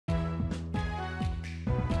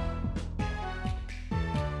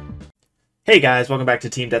Hey guys, welcome back to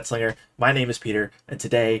Team Death Slinger. My name is Peter, and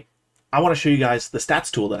today I want to show you guys the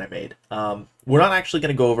stats tool that I made. We're not actually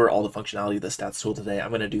going to go over all the functionality of the stats tool today. I'm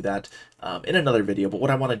going to do that in another video, but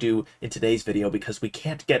what I want to do in today's video, because we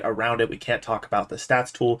can't get around it, we can't talk about the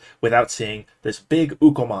stats tool without seeing this big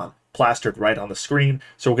Ukkomon plastered right on the screen,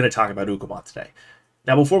 so we're going to talk about Ukkomon today.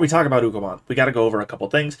 Now, before we talk about Ukkomon, we got to go over a couple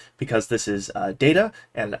things, because this is data,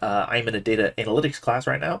 and I'm in a data analytics class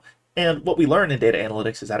right now. And what we learn in data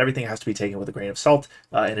analytics is that everything has to be taken with a grain of salt,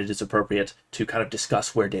 and it is appropriate to kind of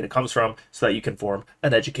discuss where data comes from so that you can form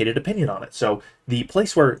an educated opinion on it. So the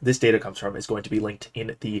place where this data comes from is going to be linked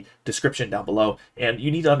in the description down below, and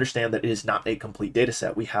you need to understand that it is not a complete data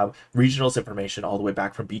set. We have regionals information all the way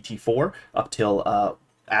back from BT4 up till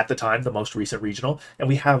at the time, the most recent regional, and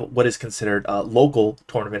we have what is considered local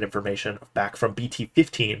tournament information back from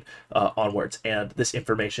BT15 onwards, and this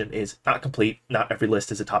information is not complete. Not every list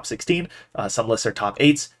is a top 16. Some lists are top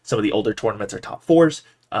 8s, some of the older tournaments are top 4s,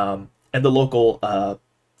 and the local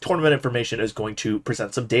tournament information is going to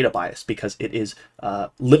present some data bias because it is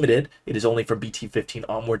limited. It is only from BT15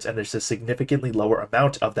 onwards, and there's a significantly lower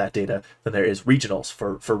amount of that data than there is regionals.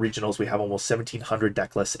 For regionals, we have almost 1,700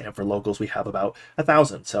 deck lists, and for locals, we have about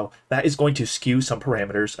 1,000. So that is going to skew some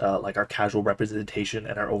parameters like our casual representation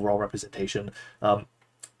and our overall representation.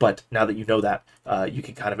 But now that you know that, you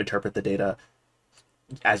can kind of interpret the data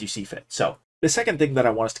as you see fit. So the second thing that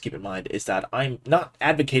I want us to keep in mind is that I'm not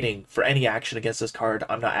advocating for any action against this card.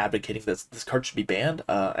 I'm not advocating that this card should be banned,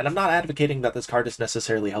 and I'm not advocating that this card is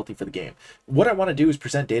necessarily healthy for the game. What I want to do is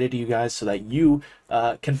present data to you guys so that you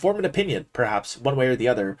can form an opinion, perhaps one way or the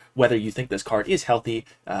other, whether you think this card is healthy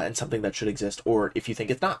and something that should exist, or if you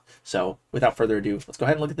think it's not. So without further ado, let's go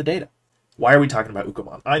ahead and look at the data. Why are we talking about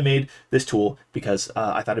Ukkomon? I made this tool because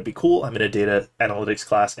I thought it'd be cool. I'm in a data analytics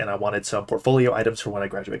class, and I wanted some portfolio items for when I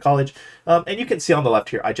graduate college. And you can see on the left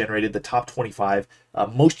here, I generated the top 25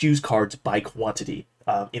 most used cards by quantity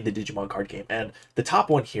in the Digimon card game. And the top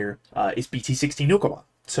one here is BT16 Ukkomon.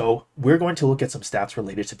 So we're going to look at some stats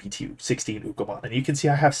related to BT16 Ukkomon. And you can see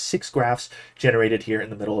I have 6 graphs generated here in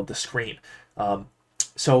the middle of the screen.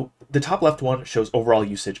 So the top left one shows overall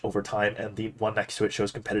usage over time, and the one next to it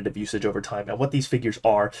shows competitive usage over time. And what these figures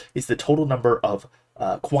are is the total number of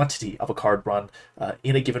quantity of a card run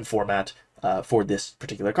in a given format for this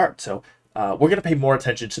particular card. So we're going to pay more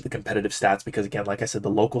attention to the competitive stats because, again, like I said, the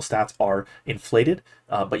local stats are inflated,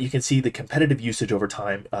 but you can see the competitive usage over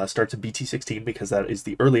time starts in BT16 because that is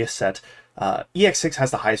the earliest set. EX6 has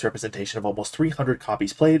the highest representation of almost 300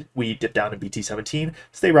 copies played. We dip down in BT17,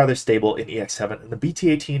 stay rather stable in EX7, and the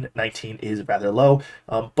BT18-19 is rather low,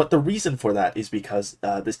 but the reason for that is because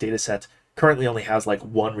this data set currently only has like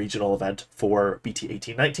one regional event for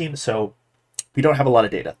BT18-19, so we don't have a lot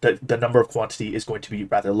of data. The number of quantity is going to be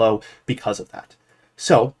rather low because of that.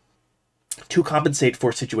 So to compensate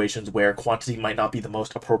for situations where quantity might not be the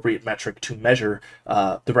most appropriate metric to measure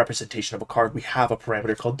the representation of a card, we have a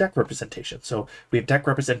parameter called deck representation. So we have deck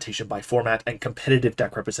representation by format and competitive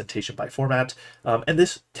deck representation by format. And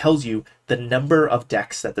this tells you the number of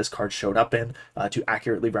decks that this card showed up in to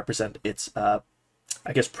accurately represent its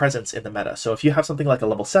I guess, presence in the meta. So if you have something like a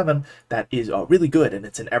level 7 that is really good and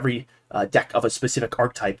it's in every deck of a specific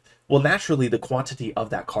archetype, well, naturally the quantity of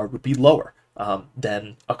that card would be lower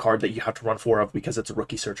than a card that you have to run 4 of because it's a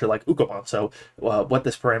rookie searcher like Ukkomon. So what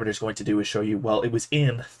this parameter is going to do is show you, well, it was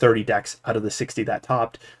in 30 decks out of the 60 that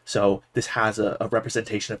topped, so this has a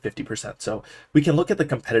representation of 50%. So we can look at the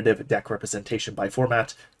competitive deck representation by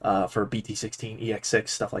format for BT16, EX6,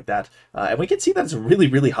 stuff like that, and we can see that it's really,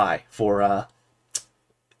 really high for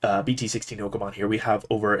BT16 Ukkomon. Here we have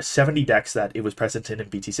over 70 decks that it was present in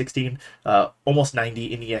BT16, almost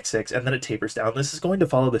 90 in EX6, and then it tapers down. This is going to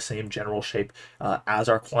follow the same general shape as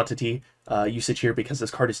our quantity usage here because this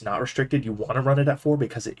card is not restricted. You want to run it at 4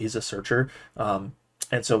 because it is a searcher.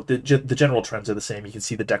 And so the general trends are the same. You can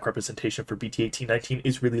see the deck representation for BT18-19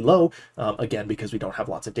 is really low, again, because we don't have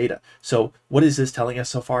lots of data. So what is this telling us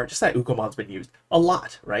so far? Just that Ukkomon's been used a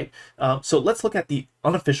lot, right? So let's look at the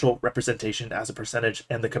unofficial representation as a percentage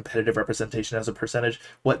and the competitive representation as a percentage.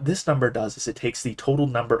 What this number does is it takes the total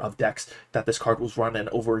number of decks that this card was run in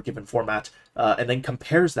over a given format and then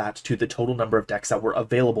compares that to the total number of decks that were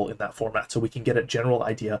available in that format. So we can get a general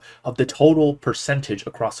idea of the total percentage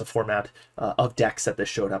across a format of decks that this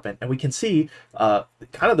showed up in. And we can see kind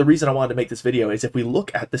of the reason I wanted to make this video is if we look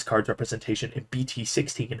at this card's representation in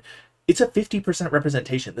BT16, it's a 50%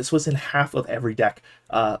 representation. This was in half of every deck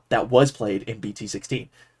that was played in BT16.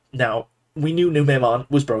 Now, we knew Numemon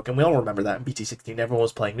was broken. We all remember that in BT16. Everyone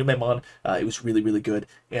was playing Numemon. It was really, really good.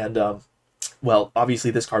 And, well, obviously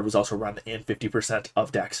this card was also run in 50%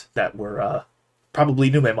 of decks that were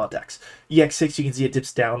probably Numemon decks. EX6, you can see it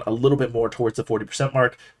dips down a little bit more towards the 40%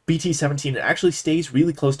 mark. BT17, it actually stays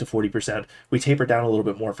really close to 40%. We taper down a little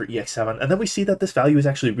bit more for EX7, and then we see that this value is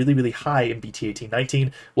actually really, really high in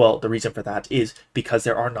BT18-19. Well, the reason for that is because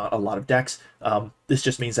there are not a lot of decks. This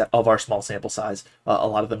just means that of our small sample size, a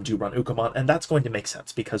lot of them do run Ukkomon, and that's going to make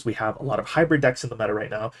sense because we have a lot of hybrid decks in the meta right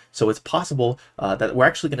now, so it's possible that we're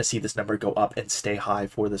actually going to see this number go up and stay high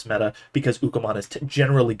for this meta because Ukkomon is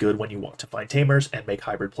generally good when you want to find tamers and make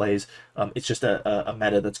hybrid plays. It's just a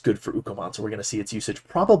meta that's good for Ukkomon, so we're going to see its usage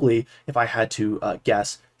probably, if I had to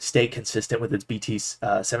guess, stay consistent with its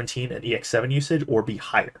BT17 and EX7 usage or be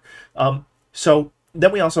higher. So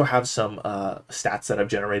then we also have some stats that I've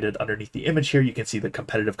generated underneath the image here. You can see the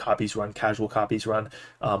competitive copies run, casual copies run,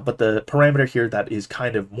 but the parameter here that is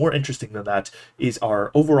kind of more interesting than that is our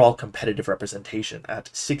overall competitive representation at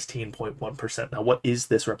 16.1%. Now, what is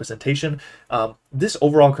this representation? This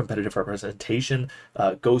overall competitive representation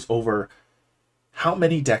goes over how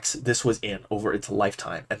many decks this was in over its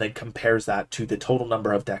lifetime, and then compares that to the total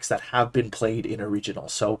number of decks that have been played in a regional.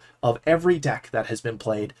 So of every deck that has been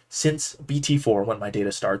played since BT4, when my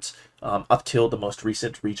data starts, up till the most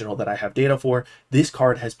recent regional that I have data for, this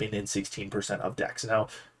card has been in 16% of decks. Now,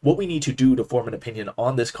 what we need to do to form an opinion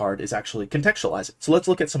on this card is actually contextualize it. So let's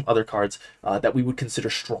look at some other cards that we would consider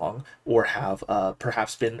strong or have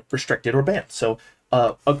perhaps been restricted or banned. So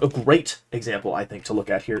a great example, I think, to look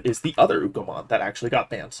at here is the other Ukkomon that actually got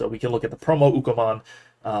banned. So we can look at the promo Ukkomon,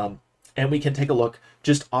 and we can take a look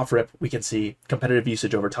just off rip. We can see competitive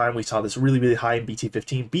usage over time. We saw this really, really high in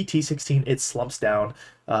BT15. BT16, it slumps down,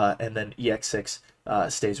 and then EX6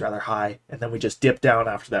 stays rather high. And then we just dip down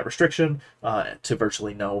after that restriction to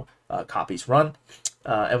virtually no copies run.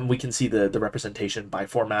 And we can see the representation by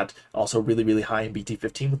format also really, really high in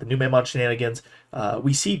BT15 with the Numemon shenanigans.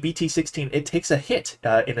 We see BT16, it takes a hit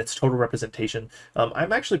in its total representation.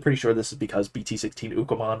 I'm actually pretty sure this is because BT16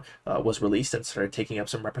 Ukkomon was released and started taking up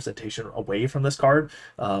some representation away from this card.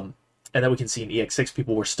 And then we can see in EX6,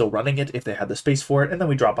 people were still running it if they had the space for it. And then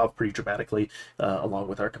we drop off pretty dramatically along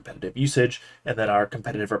with our competitive usage. And then our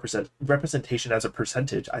competitive representation as a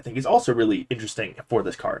percentage, I think, is also really interesting for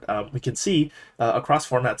this card. We can see across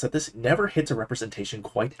formats that this never hits a representation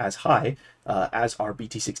quite as high as our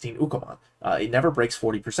BT16 Ukkomon. It never breaks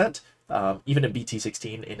 40%. Even in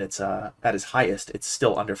BT16, in its at its highest, it's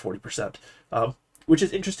still under 40%. Which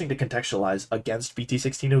is interesting to contextualize against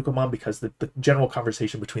BT16 Ukkomon because the general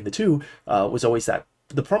conversation between the two was always that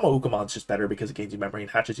the promo Ukkomon is just better because it gains you memory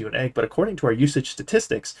and hatches you an egg. But according to our usage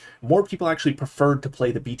statistics, more people actually preferred to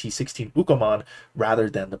play the BT16 Ukkomon rather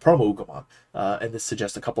than the promo Ukkomon. And this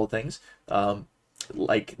suggests a couple of things.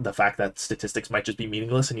 Like the fact that statistics might just be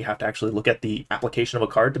meaningless and you have to actually look at the application of a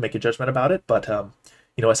card to make a judgment about it. But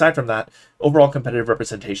you know, aside from that, overall competitive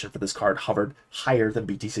representation for this card hovered higher than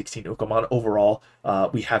BT16 Ukkomon. Overall,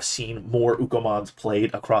 we have seen more Ukkomons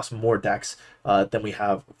played across more decks than we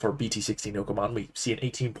have for BT16 Ukkomon. We see an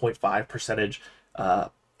 18.5%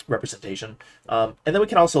 representation. And then we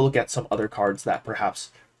can also look at some other cards that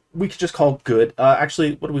perhaps we could just call good.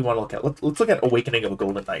 Actually, what do we want to look at? Let's look at Awakening of a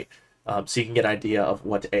Golden Knight. So you can get an idea of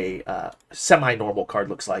what a semi-normal card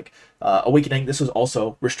looks like. Awakening, this was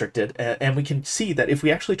also restricted, and we can see that if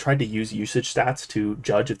we actually tried to use usage stats to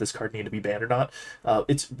judge if this card needed to be banned or not,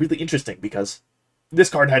 it's really interesting because this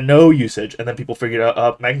card had no usage, and then people figured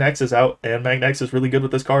out Magnex is out, and Magnex is really good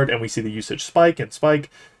with this card, and we see the usage spike,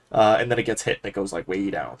 and then it gets hit, and it goes like way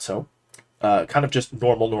down. So kind of just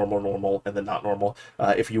normal, and then not normal.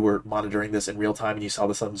 If you were monitoring this in real time and you saw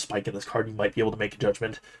the sudden spike in this card, you might be able to make a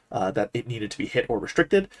judgment that it needed to be hit or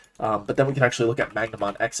restricted. But then we can actually look at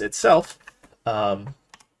Magnamon X itself.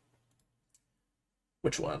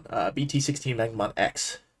 Which one? BT16 Magnamon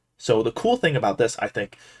X. So the cool thing about this, I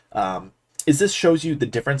think, is this shows you the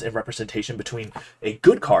difference in representation between a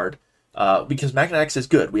good card, because Magna X is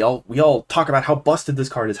good. We all talk about how busted this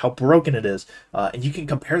card is, how broken it is, and you can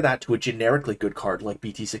compare that to a generically good card like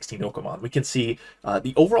BT16 Ukkomon. We can see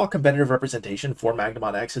the overall competitive representation for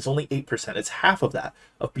Magnamon X is only 8%. It's half of that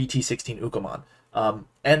of BT16 Ukkomon.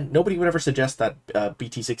 And nobody would ever suggest that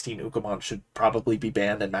BT16 Ukkomon should probably be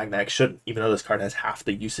banned and Magna X shouldn't, even though this card has half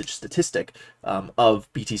the usage statistic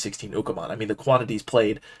of BT16 Ukkomon. I mean, the quantities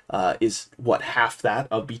played is, what, half that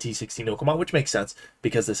of BT16 Ukkomon, which makes sense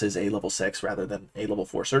because this is a level 6 rather than a level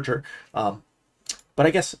 4 searcher. But I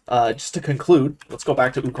guess just to conclude, let's go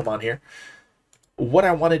back to Ukkomon here. What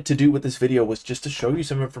I wanted to do with this video was just to show you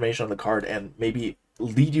some information on the card and maybe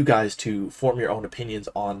lead you guys to form your own opinions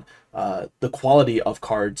on the quality of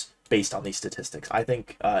cards based on these statistics. I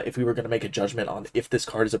think if we were going to make a judgment on if this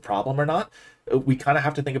card is a problem or not, we kind of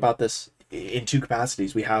have to think about this in two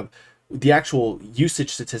capacities. We have the actual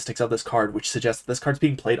usage statistics of this card, which suggests that this card's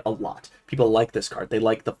being played a lot. People like this card. They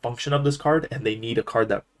like the function of this card, and they need a card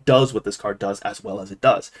that does what this card does as well as it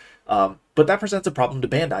does. But that presents a problem to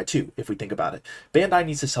Bandai too, if we think about it. Bandai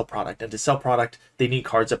needs to sell product, and to sell product, they need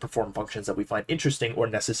cards that perform functions that we find interesting or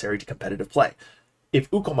necessary to competitive play. If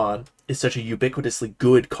Ukkomon is such a ubiquitously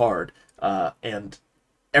good card, and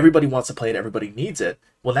everybody wants to play it, everybody needs it,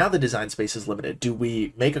 well, now the design space is limited. Do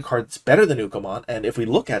we make a card that's better than Ukkomon? And if we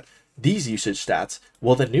look at these usage stats,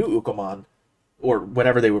 well, the new Ukkomon, or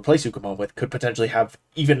whatever they replace Ukkomon with, could potentially have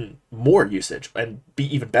even more usage and be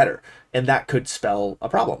even better. And that could spell a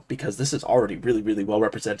problem, because this is already really, really well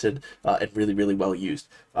represented and really, really well used.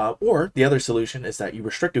 Or the other solution is that you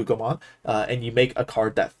restrict Ukkomon and you make a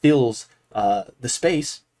card that fills the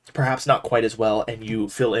space, perhaps not quite as well, and you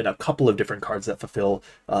fill in a couple of different cards that fulfill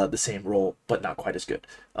the same role, but not quite as good.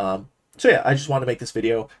 So yeah, I just want to make this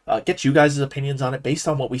video, get you guys' opinions on it based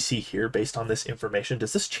on what we see here, based on this information.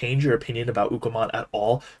 Does this change your opinion about Ukkomon at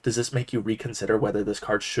all? Does this make you reconsider whether this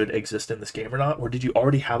card should exist in this game or not? Or did you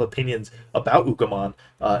already have opinions about Ukkomon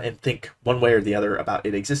and think one way or the other about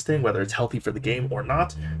it existing, whether it's healthy for the game or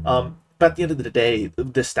not? But at the end of the day,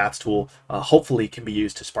 this stats tool hopefully can be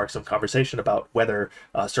used to spark some conversation about whether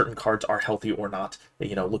certain cards are healthy or not,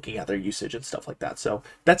 you know, looking at their usage and stuff like that. So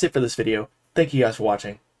that's it for this video. Thank you guys for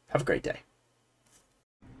watching. Have a great day.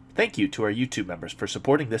 Thank you to our YouTube members for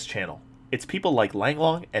supporting this channel. It's people like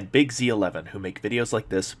Langlong and Big Z11 who make videos like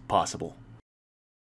this possible.